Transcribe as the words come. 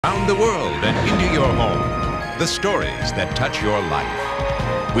Around the world and into your home, the stories that touch your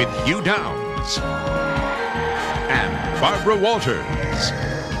life. With Hugh Downs and Barbara Walters.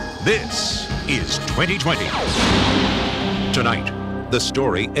 This is 2020. Tonight, the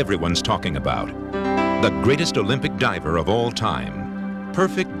story everyone's talking about. The greatest Olympic diver of all time.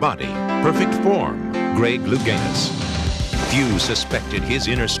 Perfect body, perfect form, Greg Louganis. Few suspected his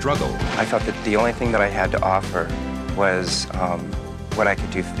inner struggle. I thought that the only thing that I had to offer was what I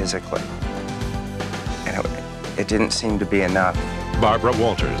could do physically. And it didn't seem to be enough. Barbara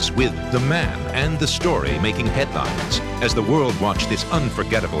Walters with the man and the story making headlines. As the world watched this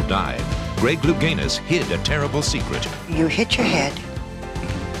unforgettable dive, Greg Louganis hid a terrible secret. You hit your head,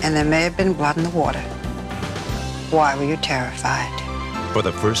 and there may have been blood in the water. Why were you terrified? For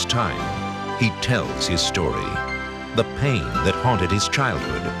the first time, he tells his story. The pain that haunted his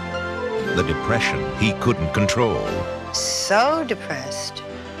childhood. The depression he couldn't control. So depressed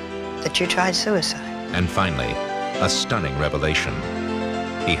that you tried suicide. And finally, a stunning revelation.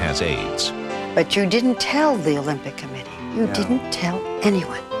 He has AIDS. But you didn't tell the Olympic Committee. You didn't tell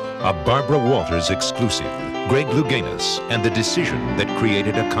anyone. A Barbara Walters exclusive. Greg Louganis and the decision that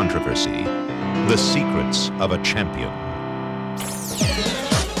created a controversy. The secrets of a champion.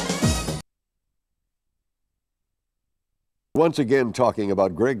 Once again talking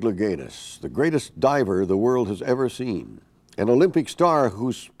about Greg Louganis, the greatest diver the world has ever seen. An Olympic star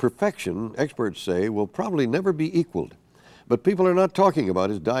whose perfection, experts say, will probably never be equaled. But people are not talking about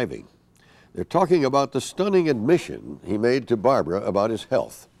his diving. They're talking about the stunning admission he made to Barbara about his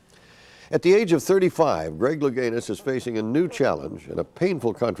health. At the age of 35, Greg Louganis is facing a new challenge and a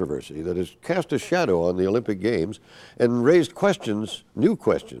painful controversy that has cast a shadow on the Olympic Games and raised questions, new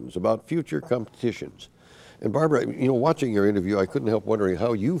questions, about future competitions. And Barbara, you know, watching your interview, I couldn't help wondering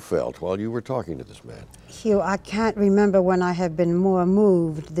how you felt while you were talking to this man. Hugh, I can't remember when I have been more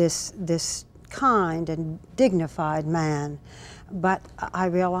moved, this kind and dignified man. But I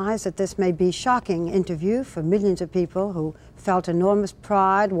realize that this may be a shocking interview for millions of people who felt enormous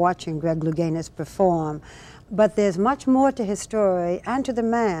pride watching Greg Louganis perform. But there's much more to his story and to the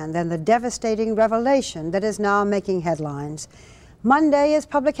man than the devastating revelation that is now making headlines. Monday is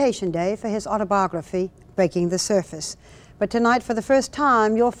publication day for his autobiography, Breaking the Surface. But tonight, for the first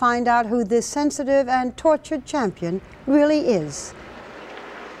time, you'll find out who this sensitive and tortured champion really is.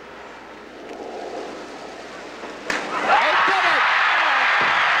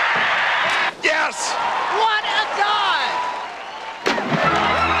 Yes! What a dive!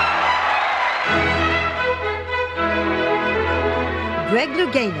 Greg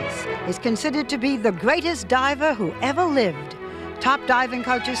Louganis is considered to be the greatest diver who ever lived. Top diving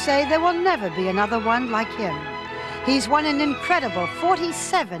coaches say there will never be another one like him. He's won an incredible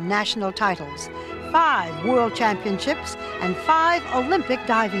 47 national titles, 5 world championships, and 5 Olympic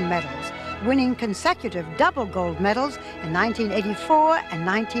diving medals, winning consecutive double gold medals in 1984 and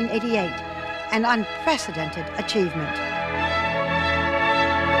 1988. An unprecedented achievement.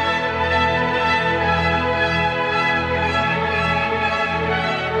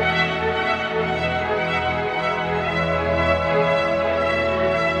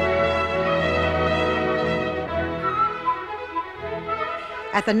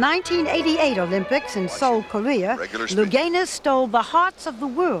 At the 1988 Olympics in Seoul, Korea, Louganis stole the hearts of the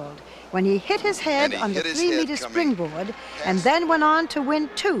world when he hit his head on the 3-meter springboard and then went on to win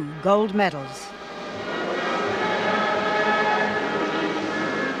 2 gold medals.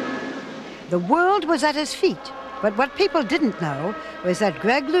 The world was at his feet, but what people didn't know was that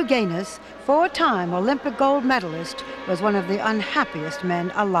Greg Louganis, 4-time Olympic gold medalist, was one of the unhappiest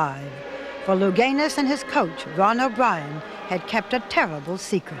men alive. For Louganis and his coach, Ron O'Brien, had kept a terrible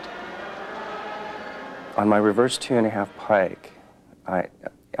secret. On my reverse 2.5 pike,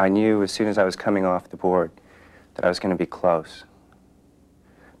 I knew as soon as I was coming off the board that I was going to be close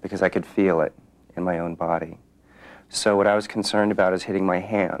because I could feel it in my own body. So what I was concerned about is hitting my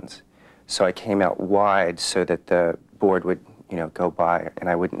hands. So I came out wide so that the board would, go by and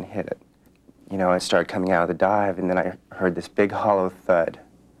I wouldn't hit it. I started coming out of the dive and then I heard this big hollow thud.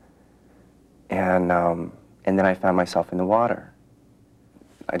 And then I found myself in the water.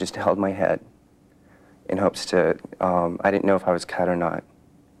 I just held my head in hopes to, I didn't know if I was cut or not,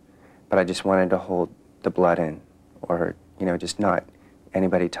 but I just wanted to hold the blood in or, just not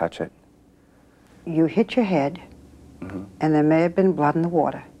anybody touch it. You hit your head, and there may have been blood in the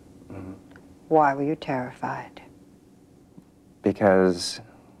water. Why were you terrified? Because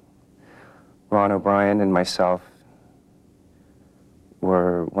Ron O'Brien and myself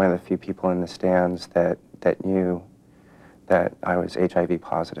were one of the few people in the stands that knew that I was HIV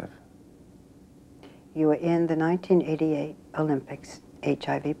positive. You were in the 1988 Olympics,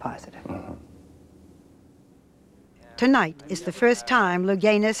 HIV positive. Tonight is the first time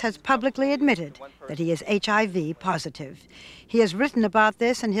Louganis has publicly admitted that he is HIV positive. He has written about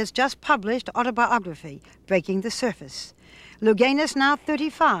this in his just published autobiography, Breaking the Surface. Louganis, now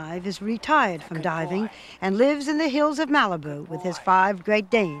 35, is retired from diving and lives in the hills of Malibu with his 5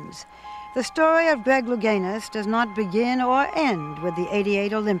 Great Danes. The story of Greg Louganis does not begin or end with the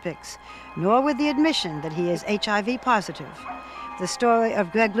 '88 Olympics, nor with the admission that he is HIV positive. The story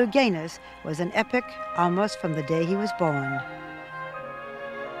of Greg Louganis was an epic almost from the day he was born.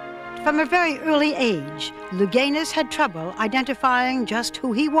 From a very early age, Louganis had trouble identifying just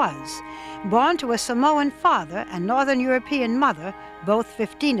who he was. Born to a Samoan father and Northern European mother, both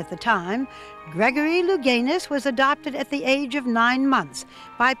 15 at the time, Gregory Louganis was adopted at the age of 9 months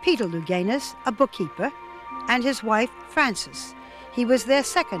by Peter Louganis, a bookkeeper, and his wife, Frances. He was their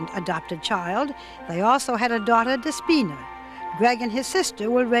second adopted child. They also had a daughter, Despina. Greg and his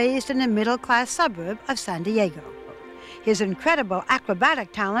sister were raised in a middle-class suburb of San Diego. His incredible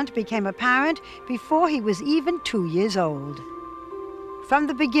acrobatic talent became apparent before he was even 2 years old. From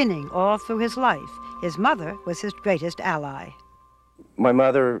the beginning, all through his life, his mother was his greatest ally. My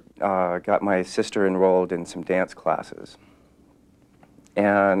mother got my sister enrolled in some dance classes.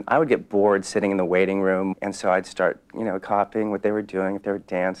 And I would get bored sitting in the waiting room, and so I'd start, copying what they were doing. If they were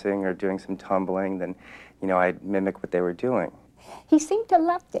dancing or doing some tumbling, then, I'd mimic what they were doing. He seemed to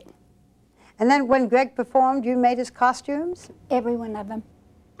love it. And then when Greg performed, you made his costumes? Every one of them.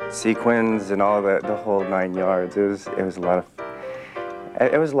 Sequins and all the whole 9 yards. It was a lot of fun.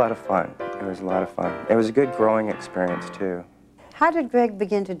 It was a lot of fun. It was a good growing experience too. How did Greg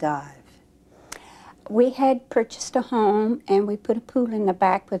begin to dive? We had purchased a home and we put a pool in the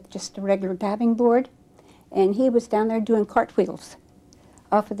back with just a regular diving board, and he was down there doing cartwheels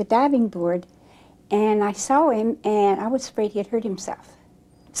off of the diving board, and I saw him and I was afraid he had hurt himself.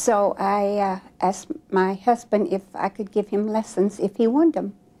 So I asked my husband if I could give him lessons if he wanted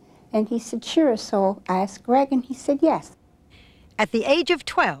them. And he said, sure. So I asked Greg, and he said yes. At the age of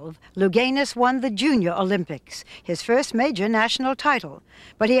 12, Louganis won the Junior Olympics, his first major national title.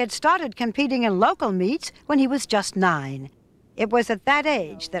 But he had started competing in local meets when he was just 9. It was at that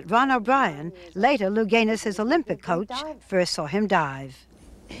age that Ron O'Brien, later Louganis' Olympic coach, first saw him dive.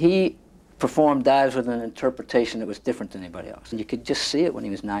 He performed dives with an interpretation that was different than anybody else. And you could just see it when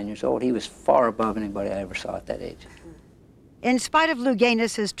he was 9 years old. He was far above anybody I ever saw at that age. In spite of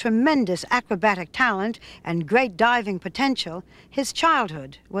Louganis' tremendous acrobatic talent and great diving potential, his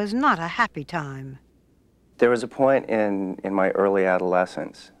childhood was not a happy time. There was a point in my early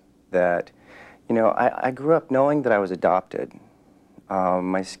adolescence that, I grew up knowing that I was adopted.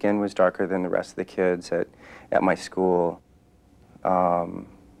 My skin was darker than the rest of the kids at my school. I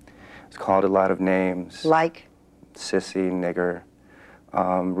was called a lot of names. Like? Sissy, nigger,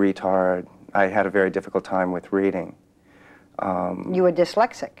 retard. I had a very difficult time with reading. You were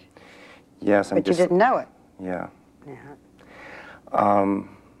dyslexic. Yes, but you didn't know it. Yeah.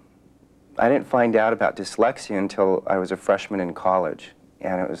 I didn't find out about dyslexia until I was a freshman in college,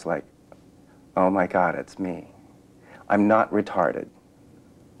 and it was like, oh my God, it's me. I'm not retarded.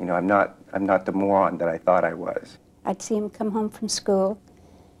 I'm not the moron that I thought I was. I'd see him come home from school,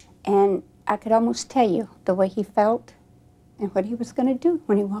 and I could almost tell you the way he felt and what he was going to do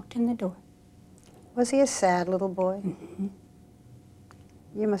when he walked in the door. Was he a sad little boy? Mm-hmm.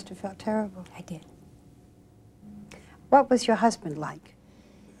 You must have felt terrible. I did. What was your husband like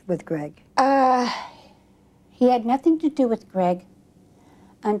with Greg? He had nothing to do with Greg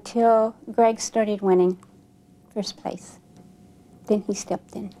until Greg started winning first place. Then he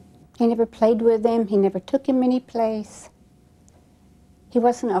stepped in. He never played with him. He never took him any place. He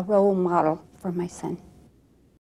wasn't a role model for my son.